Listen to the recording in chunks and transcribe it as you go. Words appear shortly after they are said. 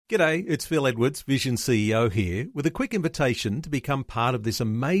G'day, it's Phil Edwards, Vision CEO here, with a quick invitation to become part of this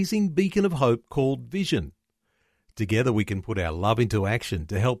amazing beacon of hope called Vision. Together we can put our love into action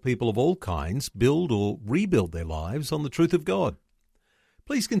to help people of all kinds build or rebuild their lives on the truth of God.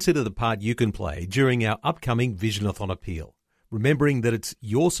 Please consider the part you can play during our upcoming Visionathon appeal, remembering that it's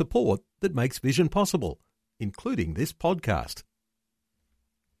your support that makes Vision possible, including this podcast.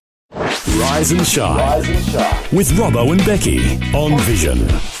 Rise and Shine with Robbo and Becky on Vision.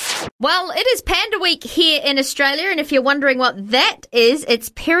 Well, it is Panda Week here in Australia, and if you're wondering what that is, it's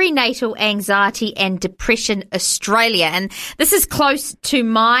Perinatal Anxiety and Depression Australia, and this is close to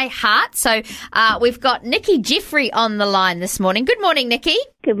my heart. So we've got Nikki Jeffrey on the line this morning. Good morning, Nikki.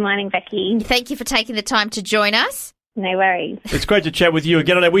 Good morning, Becky. Thank you for taking the time to join us. No worries. It's great to chat with you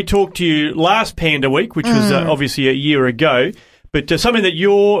again. I know we talked to you last Panda Week, which was obviously a year ago, but something that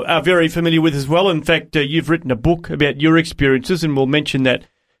you're very familiar with as well. In fact, you've written a book about your experiences, and we'll mention that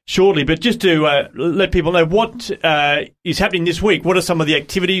shortly. But just to let people know what is happening this week, what are some of the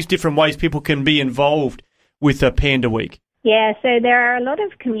activities, different ways people can be involved with Panda Week? Yeah, so there are a lot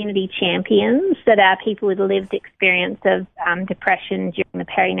of community champions that are people with lived experience of depression during the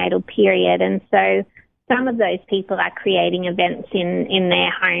perinatal period. And so some of those people are creating events in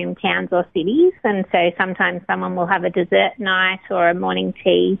their hometowns or cities. And so sometimes someone will have a dessert night or a morning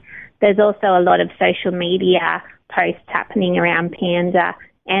tea. There's also a lot of social media posts happening around Panda.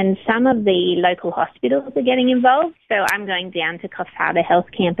 And some of the local hospitals are getting involved. So I'm going down to Coffs Harbour Health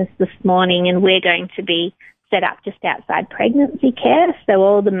Campus this morning, and we're going to be set up just outside pregnancy care. So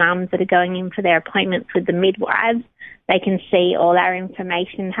all the mums that are going in for their appointments with the midwives, they can see all our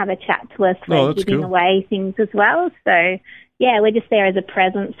information, have a chat to us. We're giving away things as well. So, yeah, we're just there as a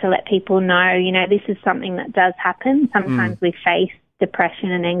presence to let people know, you know, this is something that does happen. Sometimes we face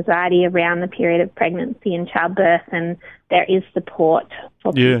depression and anxiety around the period of pregnancy and childbirth, and there is support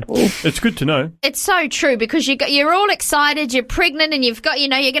for people. It's good to know. It's so true, because you're all excited, you're pregnant, and you've got, you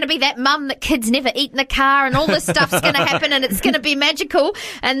know, you're going to be that mum that kids never eat in the car, and all this stuff's going to happen, and it's going to be magical.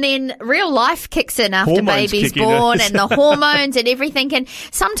 And then real life kicks in after Hormones baby's kick in. born, and the hormones and everything. And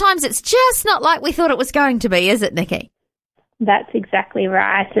sometimes it's just not like we thought it was going to be, is it, Nikki? That's exactly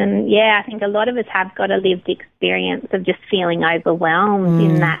right. And, yeah, I think a lot of us have got a lived experience of just feeling overwhelmed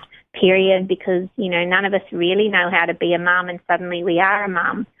in that period because, you know, none of us really know how to be a mum, and suddenly we are a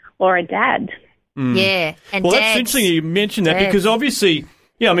mum or a dad. Yeah. And Well, that's interesting you mentioned that because obviously,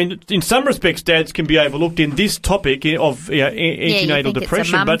 yeah, I mean, in some respects, dads can be overlooked in this topic of antenatal depression,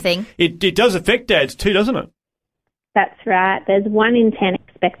 it's a mum but thing. It does affect dads too, doesn't it? That's right. There's 1 in 10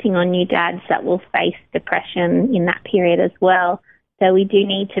 expecting on new dads that will face depression in that period as well. So we do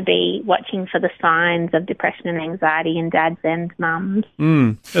need to be watching for the signs of depression and anxiety in dads and mums.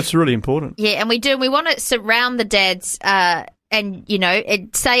 That's really important. Yeah, and we do. We want to surround the dads and, you know,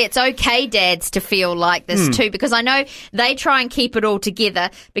 say it's okay, dads, to feel like this too, because I know they try and keep it all together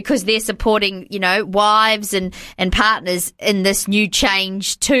because they're supporting, you know, wives and partners in this new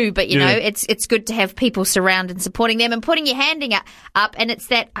change too. But, you know, it's good to have people surround and supporting them and putting your handing up. And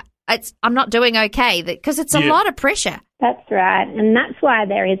I'm not doing okay, because it's a lot of pressure. That's right. And that's why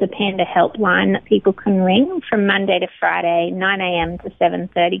there is a Panda helpline that people can ring from Monday to Friday, 9 a.m. to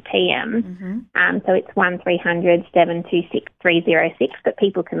 7:30 p.m. So it's 1300 726 306, but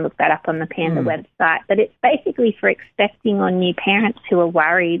people can look that up on the Panda website. But it's basically for expecting on new parents who are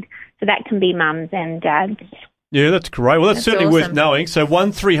worried. So that can be mums and dads. Yeah, that's great. Well, that's certainly worth awesome. knowing. So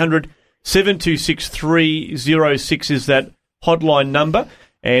 1300 726 306 is that hotline number.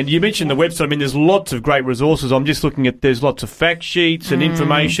 And you mentioned the website. I mean, there's lots of great resources. I'm just looking at, there's lots of fact sheets and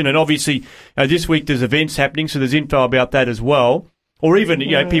information. And obviously, this week there's events happening, so there's info about that as well. Or even,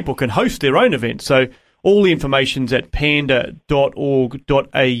 you know, people can host their own events. So all the information's at panda.org.au.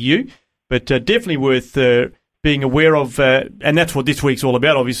 But definitely worth being aware of. And that's what this week's all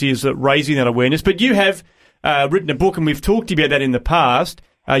about, obviously, is raising that awareness. But you have written a book, and we've talked about that in the past,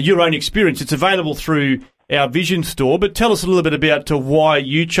 your own experience. It's available through our Vision store, but tell us a little bit about why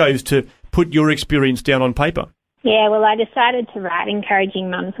you chose to put your experience down on paper. Yeah, well, I decided to write Encouraging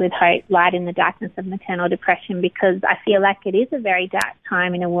Mums with Hope, Light in the Darkness of Maternal Depression, because I feel like it is a very dark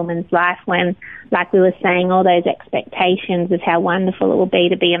time in a woman's life when, like we were saying, all those expectations of how wonderful it will be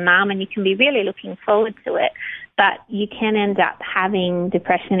to be a mum, and you can be really looking forward to it, but you can end up having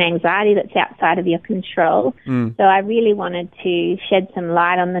depression and anxiety that's outside of your control. So I really wanted to shed some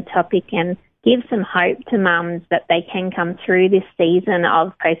light on the topic and give some hope to mums that they can come through this season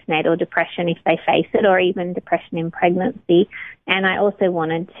of postnatal depression if they face it, or even depression in pregnancy. And I also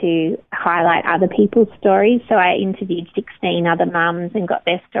wanted to highlight other people's stories. So I interviewed 16 other mums and got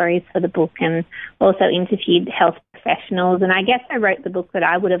their stories for the book, and also interviewed health professionals. And I guess I wrote the book that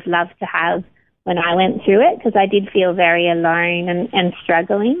I would have loved to have when I went through it, because I did feel very alone and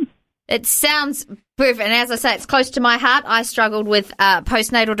struggling. It sounds perfect. And as I say, it's close to my heart. I struggled with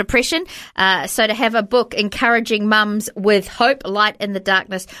postnatal depression. So to have a book encouraging mums with hope, light in the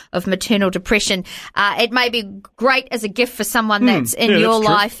darkness of maternal depression, it may be great as a gift for someone that's in your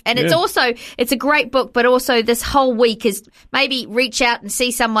life. And it's a great book, but also this whole week is maybe reach out and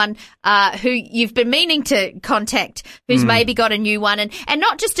see someone who you've been meaning to contact, who's maybe got a new one. And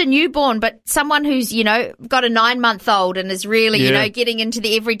not just a newborn, but someone who's, got a 9-month-old and is really, getting into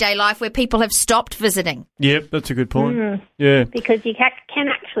the everyday life where people have stopped visiting. Yep, that's a good point. Yeah. Because you can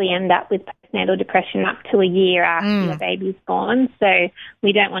actually end up with postnatal depression up to a year after your baby's born. So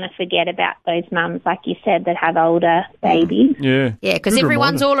we don't want to forget about those mums, like you said, that have older babies. Yeah. Yeah, because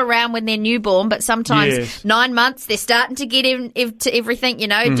everyone's all around when they're newborn, but sometimes 9 months they're starting to get into everything,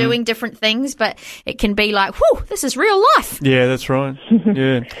 doing different things, but it can be like, whew, this is real life. Yeah, that's right.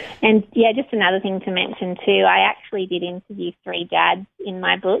 Yeah. And just another thing to mention too, I actually did interview 3 dads in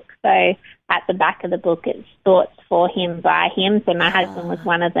my book. So at the back of the book, it's thoughts for him, by him. So my husband was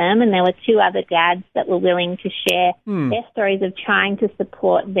one of them, and there were 2 other dads that were willing to share their stories of trying to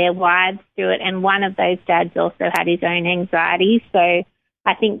support their wives through it. And one of those dads also had his own anxiety. So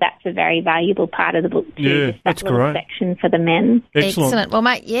I think that's a very valuable part of the book too. Yeah, just that that's little great. section for the men. Excellent. Well,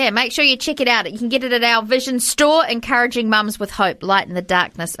 make sure you check it out. You can get it at our Vision store, Encouraging Mums with Hope, Light in the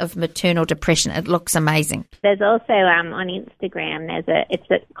Darkness of Maternal Depression. It looks amazing. There's also on Instagram, it's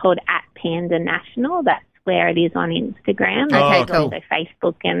called @PandaNational. That's where it is on Instagram. Okay, There's cool. also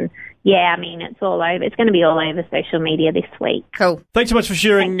Facebook, and it's all over. It's going to be all over social media this week. Cool. Thanks so much for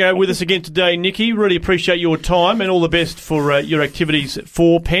sharing with us again today, Nikki. Really appreciate your time, and all the best for your activities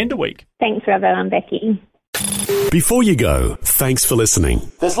for Panda Week. Thanks, Robbo and Becky. Before you go, thanks for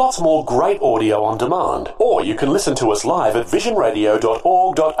listening. There's lots more great audio on demand, or you can listen to us live at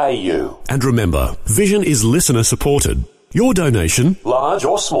visionradio.org.au. And remember, Vision is listener supported. Your donation, Large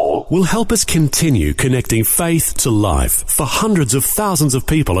or small, will help us continue connecting faith to life for hundreds of thousands of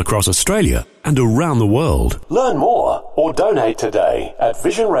people across Australia and around the world. learn more or donate today at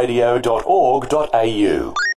visionradio.org.au.